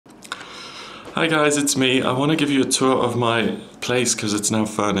Hi guys, it's me. I want to give you a tour of my place because it's now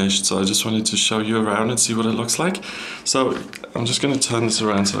furnished, so I just wanted to show you around and see what it looks like. So I'm just going to turn this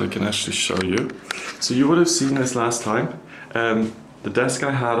around so I can actually show you. So you would have seen this last time. The desk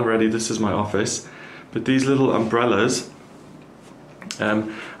I had already, this is my office, but these little umbrellas,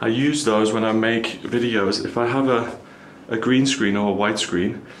 I use those when I make videos. If I have a green screen or a white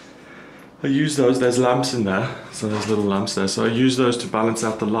screen, I use those, there's lamps in there, so there's little lamps there, so I use those to balance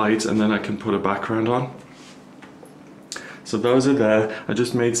out the light and then I can put a background on. So those are there. I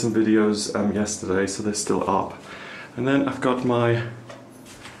just made some videos yesterday, so they're still up. And then I've got my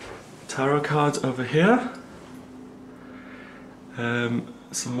tarot cards over here.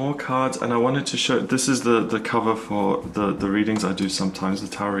 Some more cards, and I wanted to show, this is the cover for the readings I do sometimes, the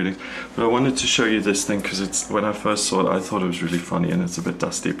tarot readings, but I wanted to show you this thing because it's, when I first saw it I thought it was really funny, and it's a bit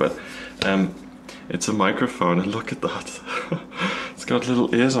dusty, but it's a microphone, and look at that. It's got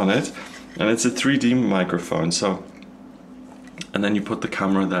little ears on it, and it's a 3D microphone, so, and then you put the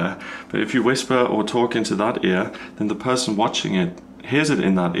camera there, but if you whisper or talk into that ear, then the person watching it hears it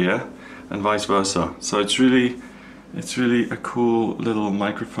in that ear, and vice versa. So it's really a cool little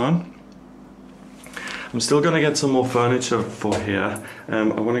microphone. I'm still gonna get some more furniture for here. I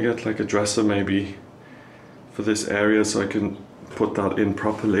want to get like a dresser maybe for this area so I can put that in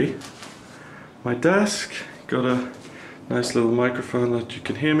properly. My desk, got a nice little microphone that you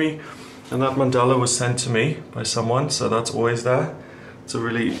can hear me, and that mandala was sent to me by someone, so that's always there. It's a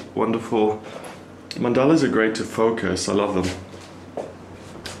really wonderful, mandalas are great to focus, I love them.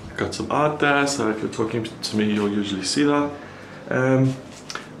 Got some art there, so if you're talking to me you'll usually see that.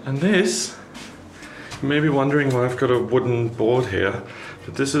 And this, you may be wondering why I've got a wooden board here,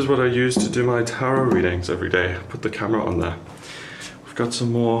 but this is what I use to do my tarot readings every day. I put the camera on there. We've got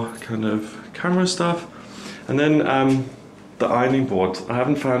some more kind of camera stuff, and then the ironing board. I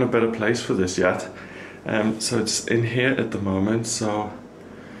haven't found a better place for this yet, so it's in here at the moment, so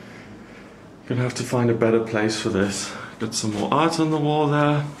I'm gonna have to find a better place for this. Got some more art on the wall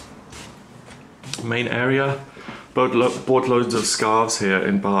there. Main area. Bought loads of scarves here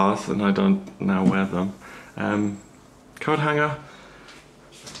in Bath, and I don't now wear them. Coat hanger.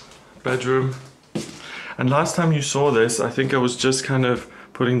 Bedroom. And last time you saw this, I think I was just kind of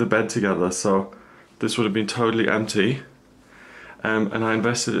putting the bed together, so this would have been totally empty. And I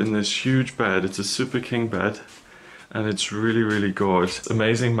invested in this huge bed. It's a Super King bed, and it's really good.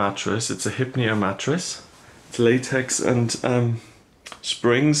 Amazing mattress. It's a Hypnea mattress. It's latex and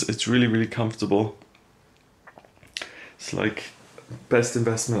springs. It's really comfortable. It's like best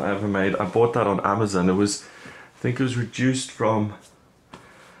investment I ever made. I bought that on Amazon. It was, I think it was reduced from,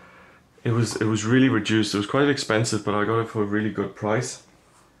 it was really reduced. It was quite expensive, but I got it for a really good price.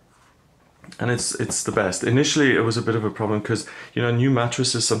 And it's the best. Initially it was a bit of a problem because, you know, new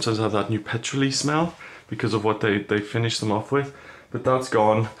mattresses sometimes have that new petrol-y smell because of what they finish them off with, but that's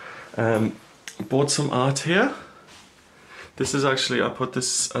gone. Bought some art here. This is actually, I put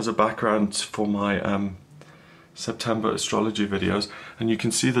this as a background for my September astrology videos, and you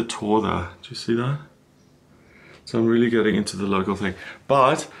can see the tour there. Do you see that? So I'm really getting into the local thing,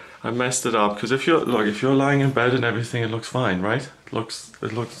 but I messed it up because if you're lying in bed and everything, it looks fine, right? It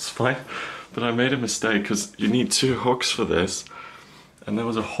looks fine, but I made a mistake because you need two hooks for this, and there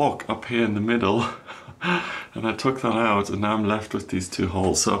was a hook up here in the middle. And I took that out, and now I'm left with these two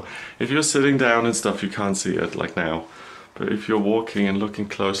holes. So if you're sitting down and stuff, you can't see it like now, but if you're walking and looking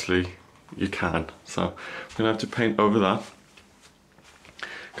closely, you can. So I'm gonna have to paint over that.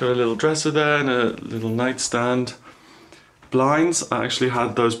 Got a little dresser there and a little nightstand. Blinds, I actually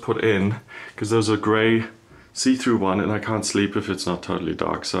had those put in because there's a grey see-through one, and I can't sleep if it's not totally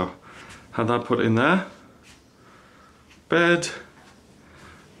dark, so had that put in there. Bed,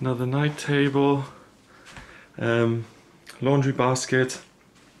 another night table. Laundry basket.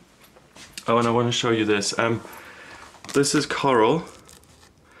 Oh, and I want to show you this. This is coral,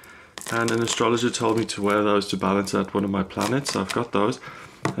 and an astrologer told me to wear those to balance out one of my planets, so I've got those.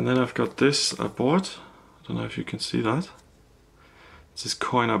 And then I've got this I bought. I don't know if you can see that. It's this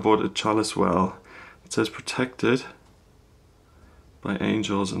coin I bought at Chalice Well. It says protected by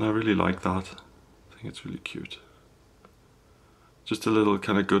angels, and I really like that. I think it's really cute. Just a little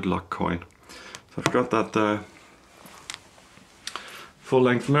kind of good luck coin. So I've got that there.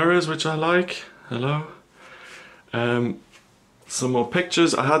 Full-length mirrors, which I like. Hello. Some more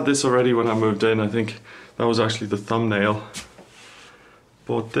pictures. I had this already when I moved in. I think that was actually the thumbnail.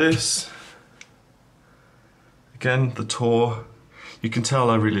 Bought this. Again, the tour. You can tell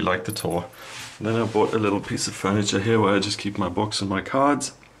I really like the tour. And then I bought a little piece of furniture here where I just keep my books and my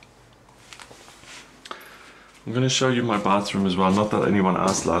cards. I'm going to show you my bathroom as well. Not that anyone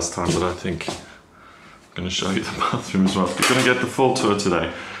asked last time, but I think I'm going to show you the bathroom as well. We're going to get the full tour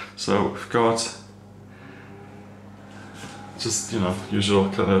today. So we've got just, you know,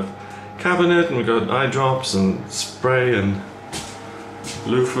 usual kind of cabinet, and we've got eye drops and spray and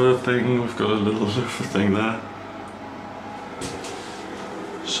loofah thing. We've got a little loofah thing there.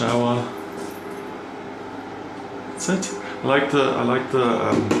 Shower. That's it. I like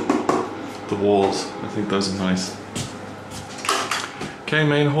the walls. I think those are nice. Okay,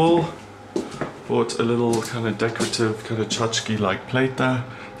 main hall. Bought a little kind of decorative, kind of tchotchke-like plate there.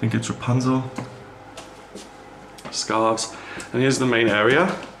 I think it's Rapunzel. Scarves. And here's the main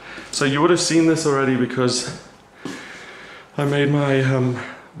area. So you would have seen this already because I made my,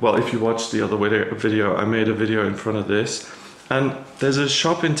 well, if you watched the other video, I made a video in front of this. And there's a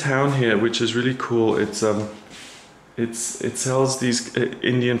shop in town here which is really cool. It sells these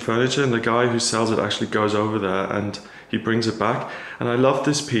Indian furniture, and the guy who sells it actually goes over there and he brings it back. And I love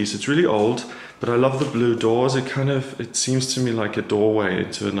this piece. It's really old, but I love the blue doors. It seems to me like a doorway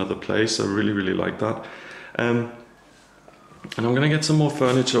into another place. I really, really like that. And I'm gonna get some more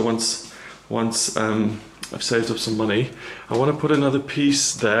furniture once I've saved up some money. I want to put another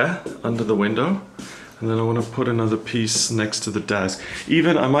piece there under the window, and then I want to put another piece next to the desk.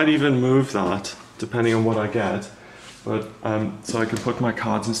 I might even move that depending on what I get. But so I can put my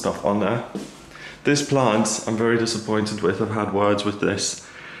cards and stuff on there. This plant I'm very disappointed with. I've had words with this.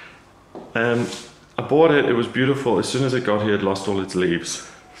 I bought it, it was beautiful. As soon as it got here, it lost all its leaves.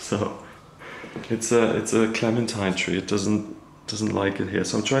 So it's a clementine tree. It doesn't like it here.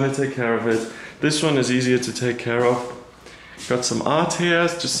 So I'm trying to take care of it. This one is easier to take care of. Got some art here,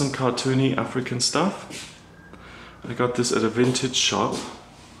 just some cartoony African stuff. I got this at a vintage shop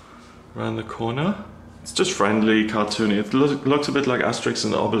around the corner. It's just friendly, cartoony. It looks a bit like Asterix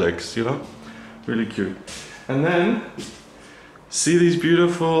and Obelix, you know? Really cute. And then, see this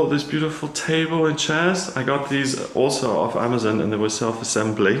beautiful table and chairs? I got these also off Amazon, and they were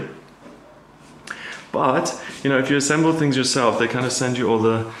self-assembly. But, you know, if you assemble things yourself, they kind of send you all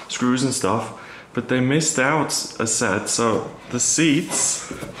the screws and stuff, but they missed out a set. So the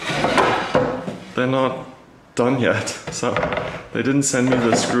seats, they're not done yet. So they didn't send me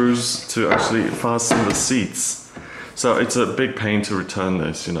the screws to actually fasten the seats. So it's a big pain to return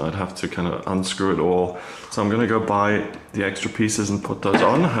this, you know, I'd have to kind of unscrew it all. So I'm gonna go buy the extra pieces and put those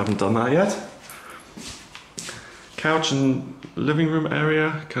on. I haven't done that yet. Couch and living room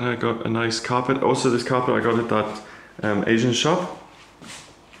area, kind of got a nice carpet. Also this carpet I got at that Asian shop.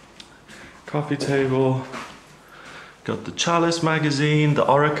 Coffee table. Got the Chalice magazine, the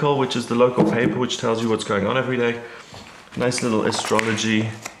Oracle, which is the local paper which tells you what's going on every day. Nice little astrology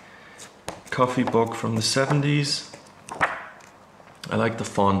coffee book from the 70s. I like the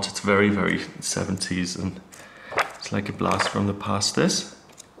font, it's very, very 70s, and it's like a blast from the past, this.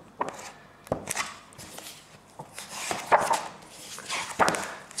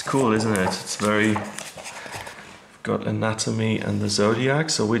 It's cool, isn't it? It's very, got anatomy and the zodiac,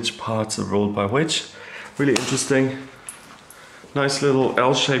 so which parts are ruled by which. Really interesting. Nice little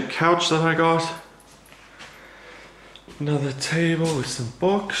L-shaped couch that I got. Another table with some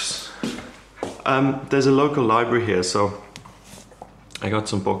books. There's a local library here, so I got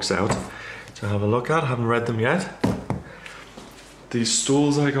some books out to have a look at. Haven't read them yet. These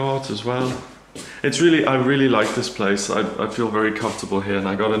stools I got as well. It's really, I really like this place. I feel very comfortable here, and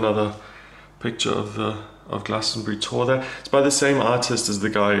I got another picture of Glastonbury Tor there. It's by the same artist as the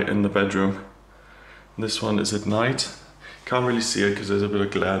guy in the bedroom. This one is at night. Can't really see it because there's a bit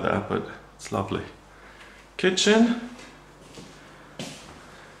of glare there, but it's lovely. Kitchen.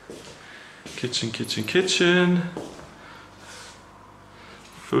 Kitchen.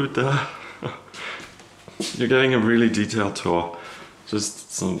 Food there. You're getting a really detailed tour.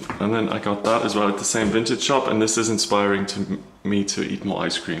 Just some, and then I got that as well at the same vintage shop, and this is inspiring to me to eat more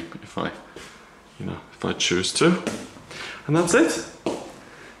ice cream if I choose to. And that's it.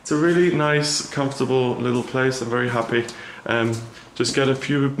 It's a really nice, comfortable little place. I'm very happy. Just get a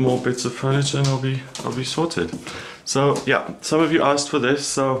few more bits of furniture and I'll be sorted. So yeah, some of you asked for this,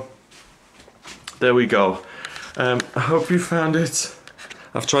 so there we go. I hope you found it.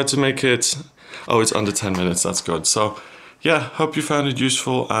 I've tried to make it, oh, it's under 10 minutes, that's good. So yeah, hope you found it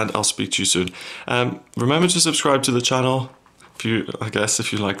useful, and I'll speak to you soon. Remember to subscribe to the channel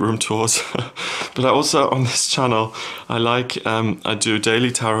if you like room tours. But I also, on this channel, I do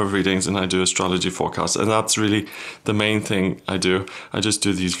daily tarot readings and I do astrology forecasts, and that's really the main thing I do. I just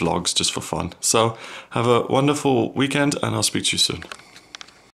do these vlogs just for fun. So have a wonderful weekend, and I'll speak to you soon.